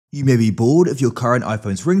You may be bored of your current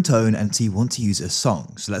iPhone's ringtone and you want to use a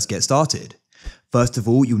song, so let's get started. First of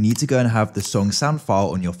all, you'll need to go and have the song sound file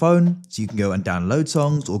on your phone, so you can go and download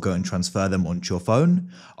songs or go and transfer them onto your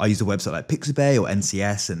phone. I use a website like Pixabay or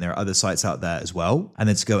NCS, and there are other sites out there as well. And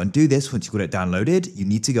then to go and do this, once you've got it downloaded, you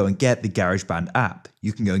need to go and get the GarageBand app.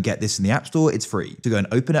 You can go and get this in the App Store, it's free. To go and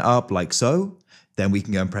open it up like so, then we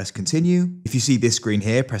can go and press continue. If you see this screen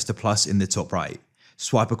here, press the plus in the top right.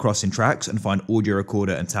 Swipe across in tracks and find audio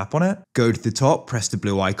recorder and tap on it. Go to the top, press the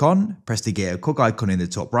blue icon, press the gear cog icon in the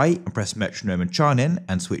top right and press metronome and chime in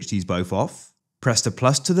and switch these both off. Press the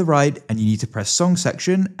plus to the right and you need to press song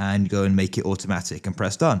section and go and make it automatic and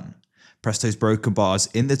press done. Press those broken bars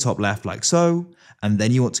in the top left like so, and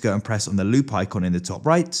then you want to go and press on the loop icon in the top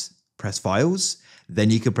right, press files. Then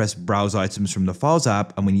you can press browse items from the files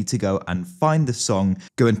app and we need to go and find the song.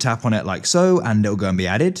 Go and tap on it like so and it'll go and be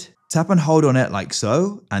added. Tap and hold on it like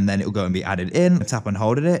so, and then it'll go and be added in. Tap and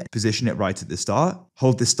hold on it, position it right at the start.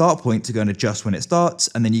 Hold the start point to go and adjust when it starts,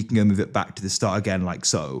 and then you can go move it back to the start again like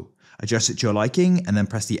so. Adjust it to your liking, and then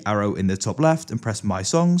press the arrow in the top left and press My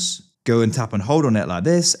Songs. Go and tap and hold on it like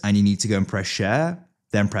this, and you need to go and press Share,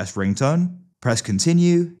 then press Ringtone. Press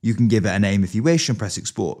Continue. You can give it a name if you wish and press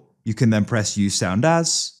Export. You can then press Use Sound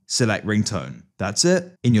As, select Ringtone. That's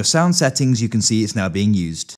it. In your sound settings, you can see it's now being used.